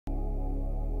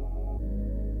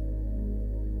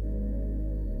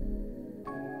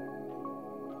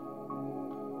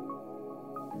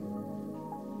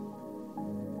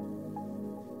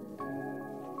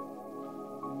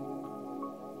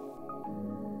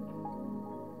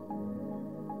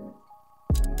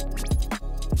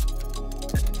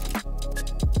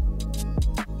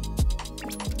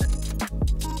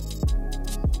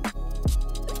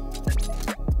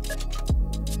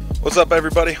What's up,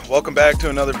 everybody? Welcome back to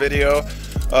another video.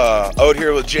 Out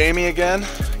here with Jamie again.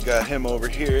 Got him over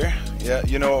here. Yeah,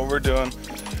 you know what we're doing.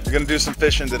 We're gonna do some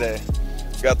fishing today.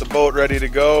 Got the boat ready to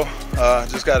go.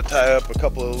 Just got to tie up a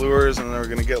couple of lures and then we're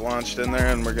gonna get launched in there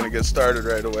and we're gonna get started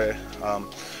right away.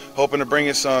 Hoping to bring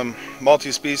you some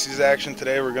multi-species action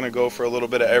today. We're gonna go for a little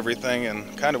bit of everything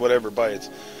and kind of whatever bites.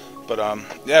 But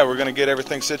yeah, we're gonna get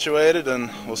everything situated and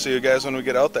we'll see you guys when we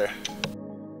get out there.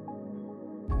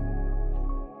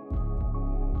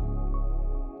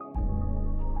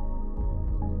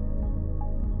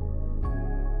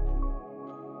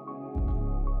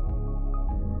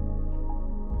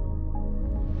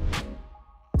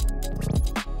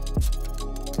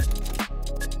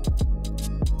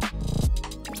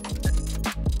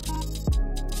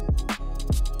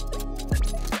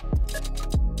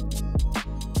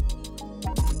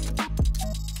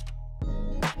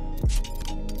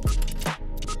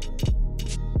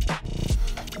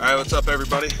 Alright, what's up,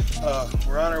 everybody?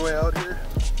 We're on our way out here.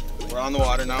 We're on the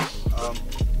water now.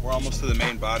 We're almost to the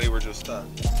main body. We're just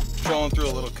trolling through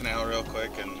a little canal real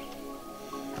quick and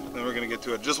then we're going to get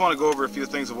to it. Just want to go over a few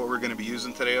things of what we're going to be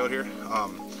using today out here.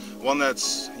 One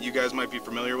that's you guys might be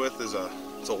familiar with is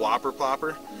it's a Whopper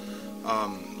plopper.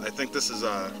 I think this is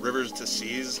a Rivers to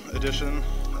Seas edition.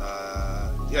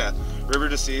 Yeah, River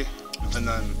to Sea. And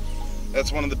then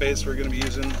that's one of the baits we're going to be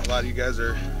using. A lot of you guys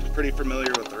are pretty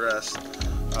familiar with the rest.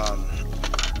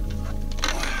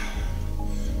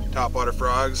 Topwater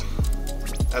Frogs,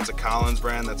 that's a Collins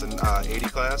brand, that's an 80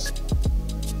 class.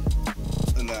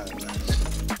 And then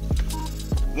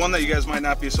one that you guys might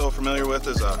not be so familiar with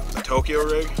is a Tokyo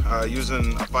rig,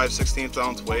 using a 5/16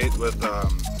 ounce weight with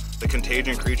the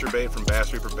Contagion Creature bait from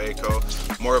Bass Reaper Bait Co.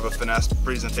 More of a finesse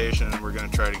presentation, and we're going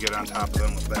to try to get on top of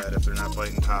them with that if they're not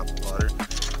biting top water.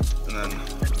 And then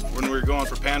when we're going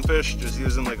for panfish, just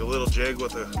using like a little jig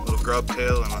with a little grub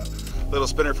tail and a little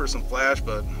spinner for some flash,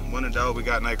 but when in doubt we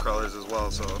got night crawlers as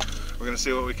well, so we're gonna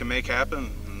see what we can make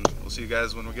happen and we'll see you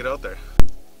guys when we get out there.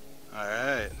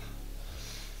 Alright,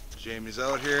 Jamie's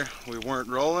out here. We weren't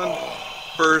rolling.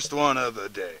 First one of the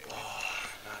day.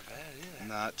 Not bad either.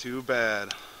 Not too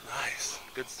bad. Nice.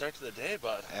 Good start to the day,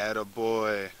 bud.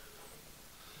 Attaboy.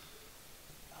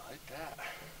 I like that.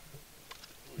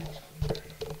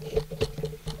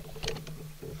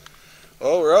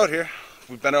 Well, we're out here.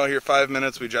 We've been out here 5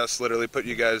 minutes. We just literally put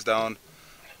you guys down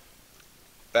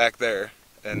back there,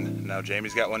 and now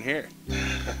Jamie's got one here.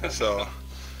 So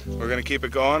we're gonna keep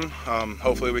it going.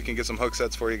 Hopefully we can get some hook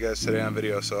sets for you guys today on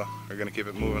video, so we're gonna keep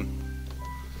it moving.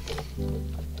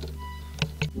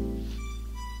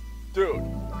 Dude.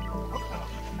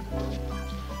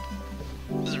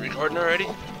 Is it recording already?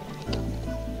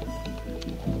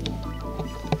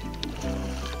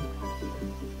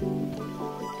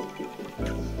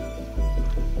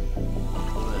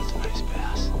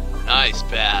 Nice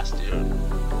bass, dude.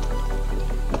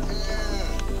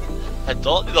 I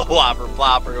told you the Whopper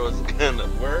plopper was gonna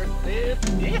work, dude.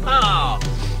 Yeah. Oh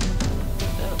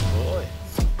boy.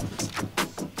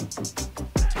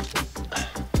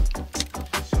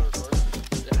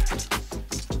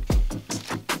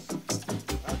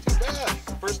 Not too bad.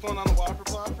 First one on the Whopper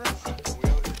plopper. We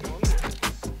out here doing it.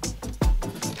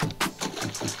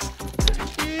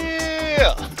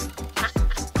 Yeah.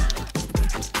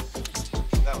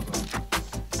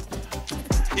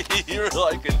 You were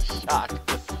like in shock. I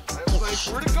was like,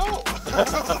 where'd it go? I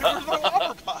was like, where's my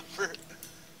Whopper plopper?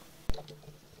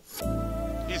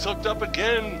 He's hooked up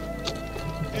again.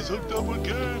 He's hooked up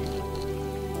again.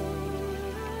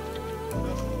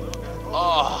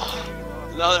 Oh,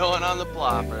 another one on the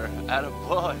plopper.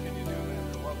 Attaboy.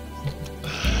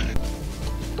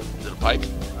 Is it a pike? I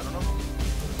don't know.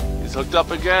 He's hooked up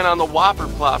again on the Whopper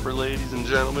plopper, ladies and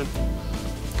gentlemen.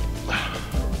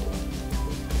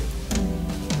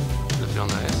 Feel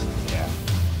nice? Yeah.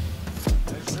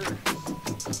 Yes, sir.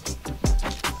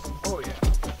 Oh yeah.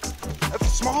 That's a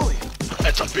smallie.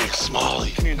 That's a big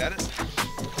smallie. Can you net it?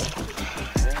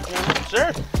 Yeah,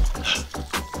 sure.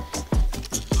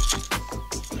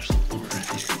 There's a lure right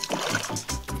here.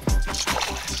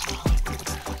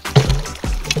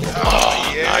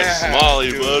 Oh yeah. Nice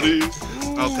smallie, dude. Buddy.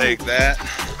 I'll take that.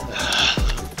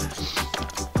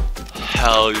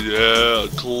 Hell yeah,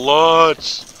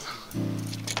 clutch.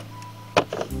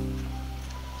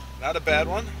 Not a bad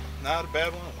one. Not a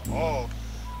bad one. Oh,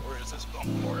 where is this bump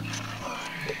board?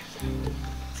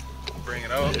 Bring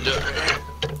it out. Do it right here.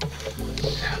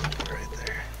 Yeah, right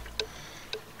there.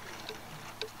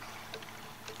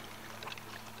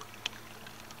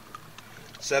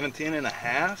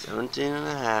 $17.5.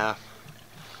 17.5.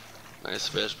 Nice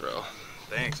fish, bro.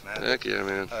 Thanks, man. Heck yeah,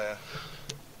 man. Oh, yeah.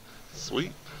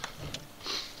 Sweet.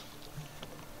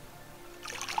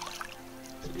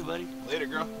 you, buddy. Later,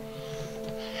 girl.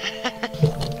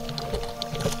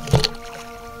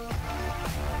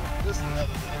 Just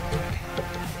another little thing.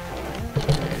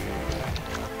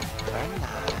 Very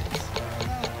nice.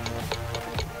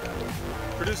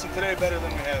 Producing today better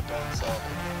than we have been, so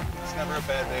it's never a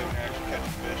bad day when you're actually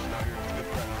catching fish. Now you're with good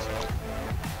friends, so.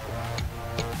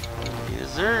 Yes,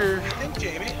 sir. What do you think,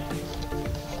 Jamie?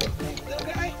 Little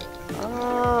guy?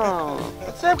 Oh,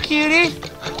 what's up, cutie?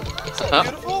 What's up,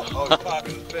 beautiful? Oh, you're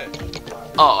popping the fish.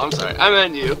 Oh, I'm sorry. I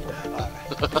meant you.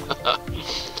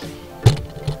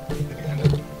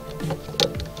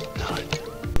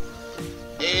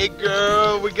 Hey,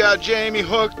 girl, we got Jamie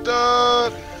hooked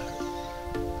up.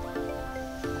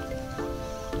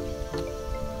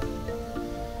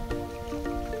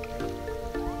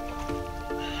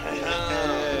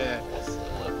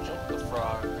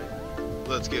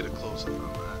 Let's get a close up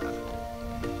on that.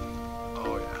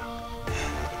 Oh yeah.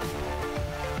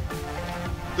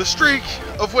 The streak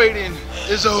of waiting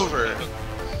is over.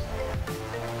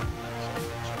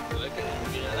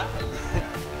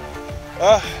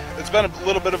 It's been a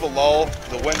little bit of a lull.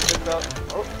 The wind picked up.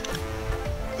 Oh.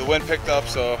 The wind picked up,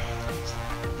 so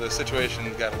the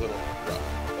situation got a little rough.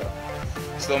 But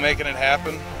still making it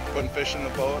happen. Putting fish in the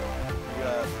boat. We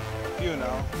got a few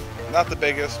now. Not the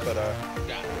biggest, but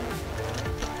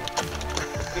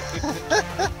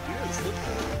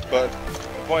but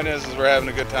the point is we're having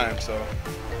a good time, so.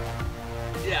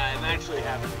 Yeah, I'm actually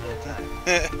having a good time.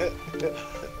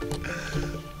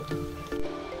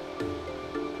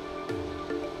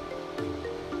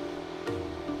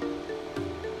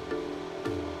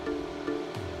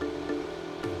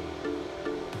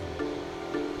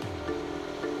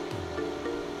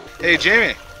 Hey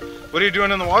Jamie, what are you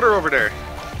doing in the water over there?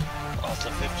 Oh, it's a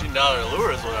 $15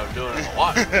 lure is what I'm doing in the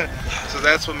water. So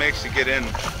that's what makes you get in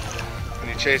when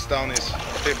you chase down these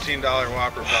 $15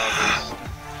 Whopper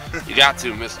ploppers. You got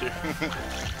to, mister.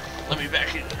 Let me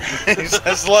back in. He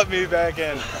says, let me back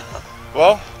in.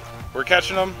 Well, we're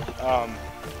catching them,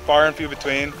 far and few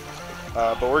between,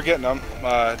 but we're getting them.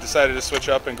 Decided to switch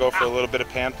up and go for a little bit of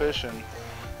panfish, and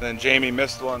then Jamie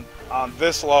missed one on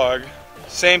this log.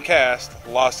 Same cast,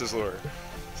 lost his lure.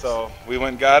 So we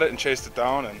went and got it and chased it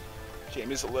down, and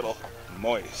Jamie's a little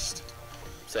moist.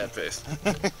 Sad face.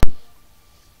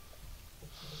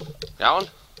 That one?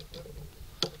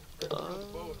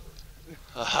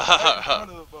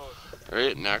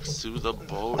 Right next to the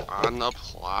boat on the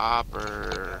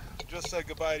plopper. Just said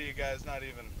goodbye to you guys not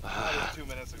even 2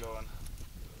 minutes ago. And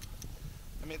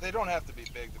I mean, they don't have to be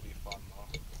big to be fun, though.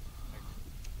 Like,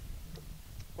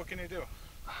 what can you do?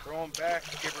 Throw them back,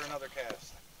 give her another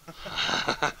cast.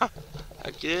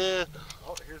 Heck yeah.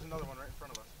 Oh, here's another one right in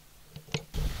front of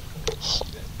us.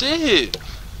 Dude.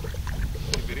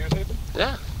 You videotaping?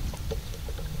 Yeah.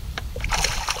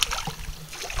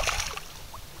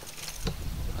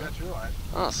 Got your line.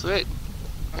 Oh, sweet.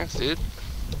 Thanks, dude.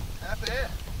 That's it.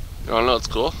 You wanna know what's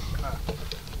cool?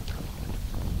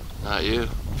 Not you.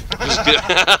 Just kidding.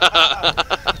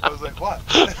 I was like, what?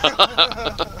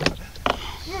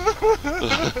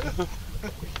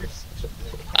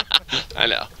 I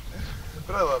know.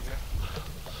 But I love you.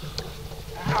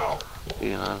 Ow. You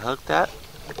gonna unhook that?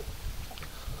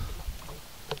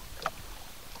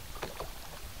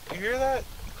 You hear that?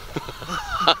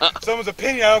 Someone's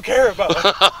opinion I don't care about.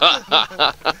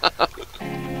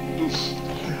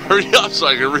 Hurry up so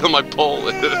I can reel my pole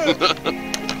in.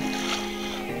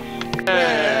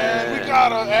 Man, we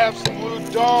got an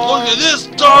absolute dog. Look at this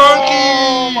donkey!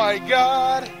 Oh my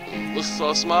god. Looks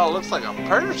so small, it looks like a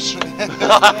perch.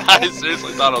 I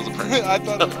seriously thought it was a perch.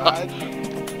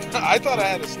 I thought I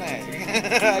had a snag.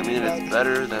 I mean, it's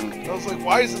better than... I was like,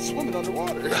 why is it swimming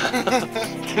underwater? Do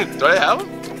I have him?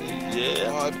 Yeah.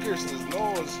 Oh, it pierced his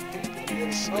nose.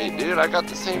 Sweet, dude, I got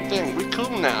the same thing. We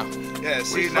cool now. Yeah,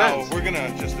 see, We're now friends. we're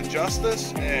gonna just adjust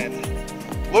this and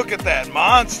look at that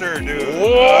monster, dude.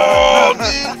 Whoa, dude,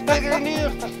 it's bigger than you.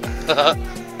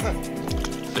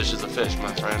 Fish is a fish,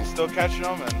 my friend. Still catching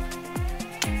them,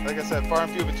 and like I said, far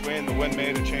and few between. The wind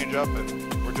made a change up,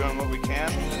 and we're doing what we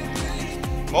can.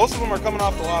 Most of them are coming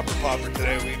off the Whopper plopper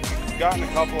today. We've gotten a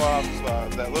couple off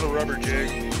that little rubber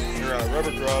jig, or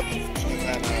rubber grub,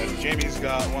 and Jamie's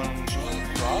got one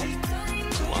frog.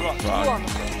 Two on the frog.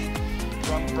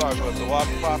 Two on the frog, but the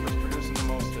Whopper plopper's producing the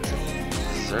most today.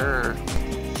 Yes, sir.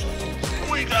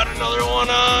 We got another one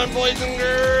on, boys and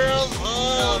girls.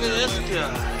 Oh, look at this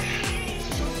guy.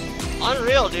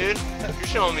 Unreal, dude. You're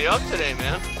showing me up today,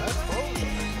 man. That's cool.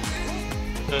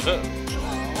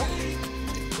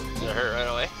 Did it hurt right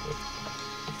away?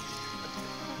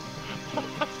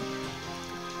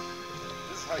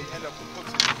 This is how you end up with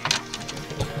hooks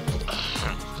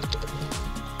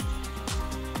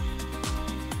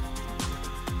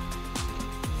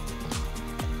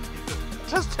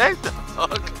Just take the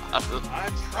hook out of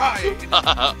I'm trying.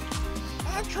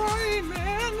 I'm trying,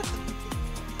 man.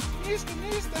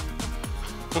 Mister.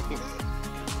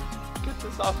 Get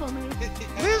this off of me.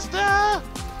 Mister!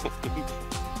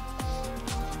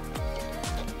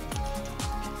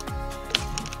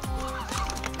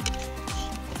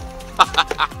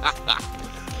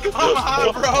 Come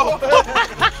on, bro.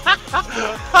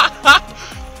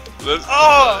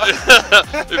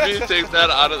 If you take that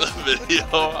out of the video,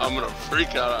 I'm gonna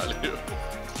freak out on you.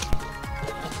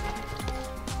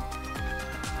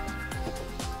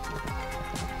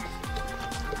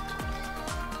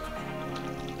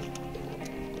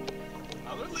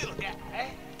 Another little guy.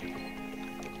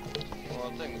 Well,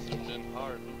 that thing zoomed in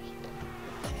hard.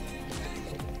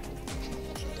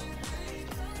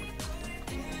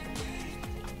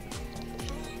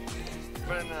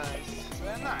 Very nice.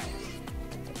 Very nice.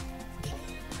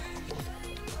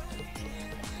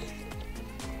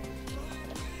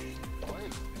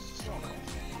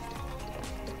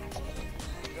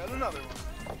 Got another one.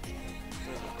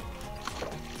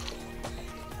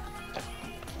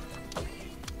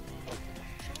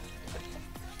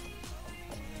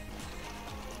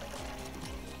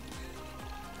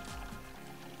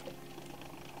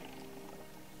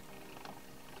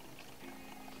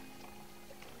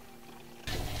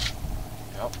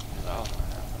 Yep.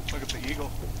 Look at the eagle.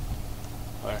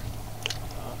 Where?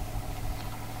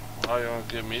 Oh, you want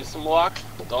to give me some luck?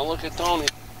 Don't look at Tony.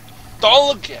 Don't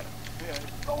look at him. Yeah,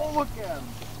 don't look at him.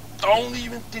 Don't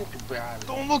even think about it.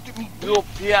 Don't look at me. You'll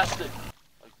piast it.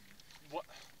 Like, what?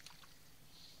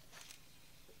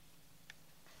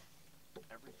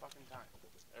 Every fucking time.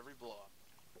 Every blow up.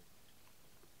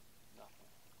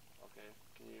 Nothing. Okay,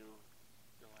 can you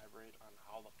elaborate on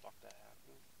how the fuck that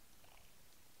happened?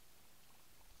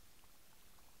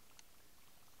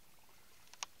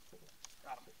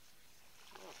 Got him.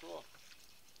 Oh, cool.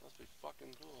 Must be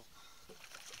fucking cool.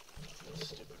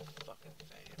 Stupid fucking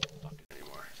thing. Fucking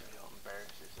anymore. So you'll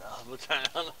embarrass yourself. We're trying to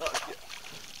unhook you.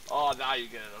 Oh, now you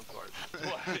get it, of course.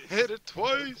 Twice. Hit it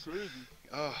twice.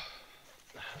 Oh.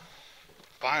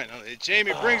 Finally,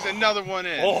 Jamie brings another one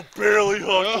in. Oh, barely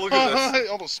hooked. Look at this.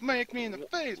 Almost smacked me in the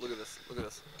face. Look at this. Look at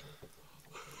this.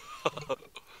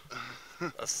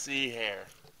 A sea hare.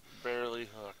 Barely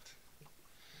hooked.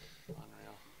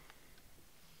 Unreal.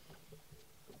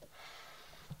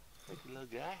 Thank you, little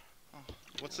guy. Oh,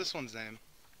 what's this one's name?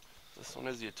 This one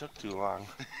is You Took Too Long.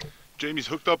 Jamie's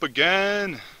hooked up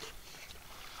again.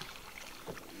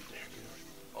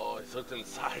 Oh, he's hooked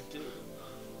inside too.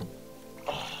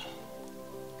 Oh.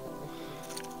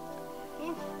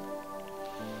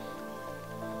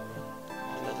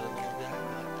 Another little guy.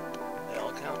 They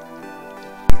all count.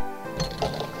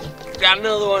 Got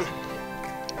another one.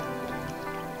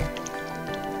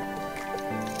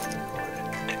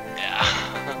 Yeah.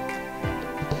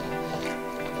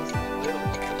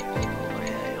 Oh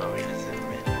yeah, you want me to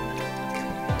zoom in?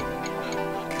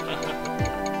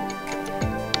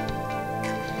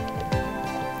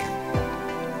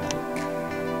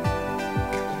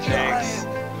 Thanks.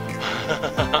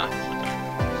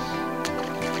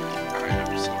 Alright, I'm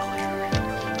just gonna lay right here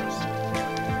first.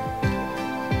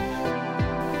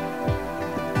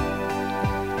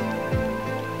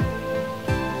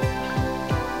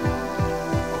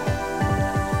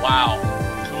 Wow.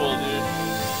 Cool, dude.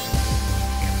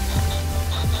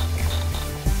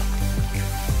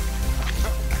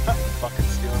 Fucking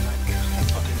stealing that dude.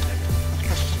 Fucking nigga.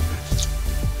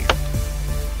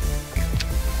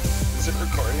 Is it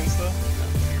recording still?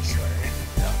 You're swearing.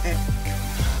 Yeah.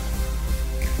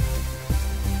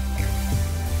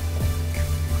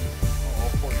 Oh,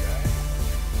 poor guy.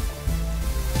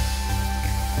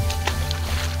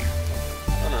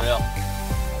 Unreal.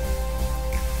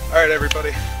 Alright,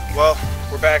 everybody. Well,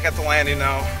 we're back at the landing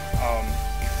now.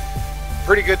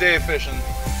 Pretty good day of fishing.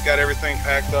 Got everything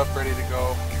packed up, ready to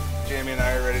go. Jamie and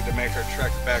I are ready to make our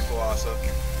trek back to Lhasa.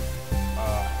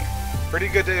 Pretty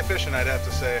good day of fishing, I'd have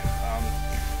to say.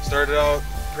 Started out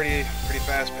pretty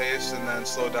fast paced and then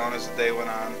slowed down as the day went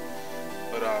on.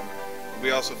 But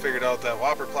we also figured out that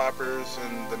Whopper ploppers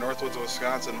in the Northwoods of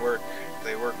Wisconsin work.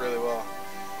 They work really well.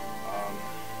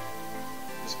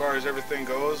 As far as everything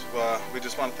goes, we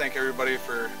just want to thank everybody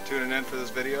for tuning in for this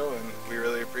video, and we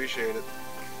really appreciate it.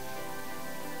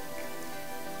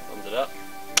 Thumbs it up.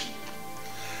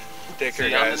 Take care,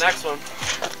 See you on guys. the next one.